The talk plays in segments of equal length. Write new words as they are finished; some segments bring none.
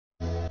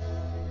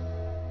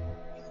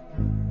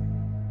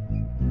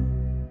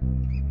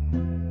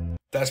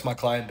That's my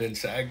client, Ben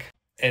Sag.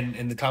 And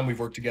in the time we've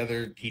worked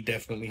together, he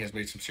definitely has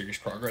made some serious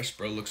progress.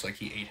 Bro looks like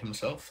he ate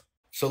himself.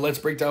 So let's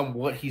break down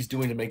what he's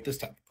doing to make this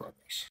type of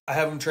progress. I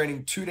have him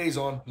training 2 days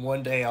on,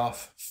 1 day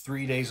off,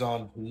 3 days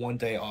on, 1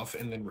 day off,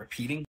 and then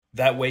repeating.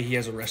 That way he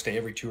has a rest day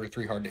every 2 or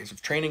 3 hard days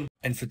of training,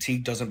 and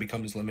fatigue doesn't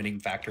become his limiting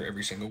factor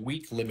every single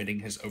week, limiting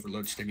his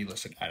overload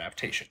stimulus and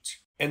adaptations.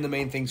 And the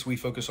main things we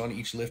focus on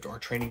each lift are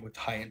training with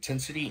high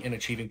intensity and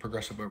achieving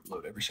progressive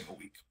overload every single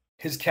week.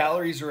 His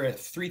calories are at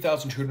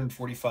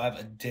 3,245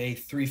 a day,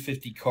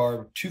 350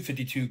 carb,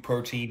 252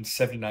 protein,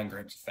 79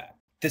 grams of fat.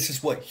 This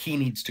is what he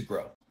needs to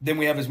grow. Then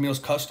we have his meals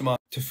customized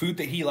to food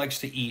that he likes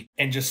to eat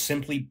and just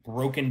simply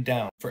broken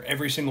down for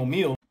every single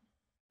meal,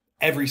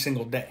 every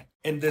single day.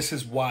 And this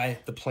is why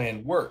the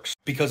plan works,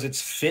 because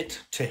it's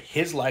fit to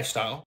his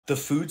lifestyle, the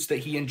foods that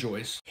he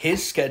enjoys,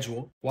 his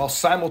schedule, while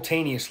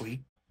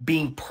simultaneously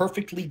being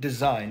perfectly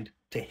designed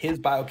to his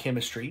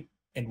biochemistry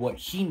and what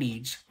he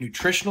needs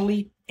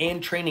nutritionally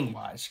and training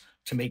wise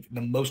to make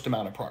the most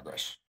amount of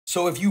progress.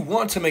 So if you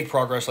want to make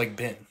progress like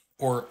Ben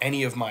or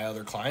any of my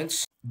other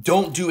clients,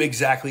 don't do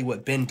exactly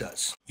what Ben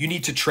does. You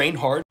need to train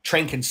hard,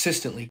 train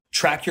consistently,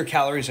 track your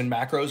calories and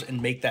macros,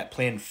 and make that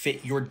plan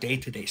fit your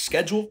day-to-day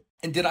schedule.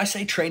 And did I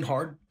say train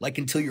hard? Like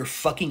until your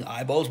fucking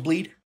eyeballs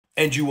bleed?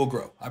 And you will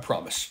grow, I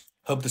promise.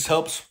 Hope this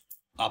helps.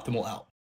 Optimal out.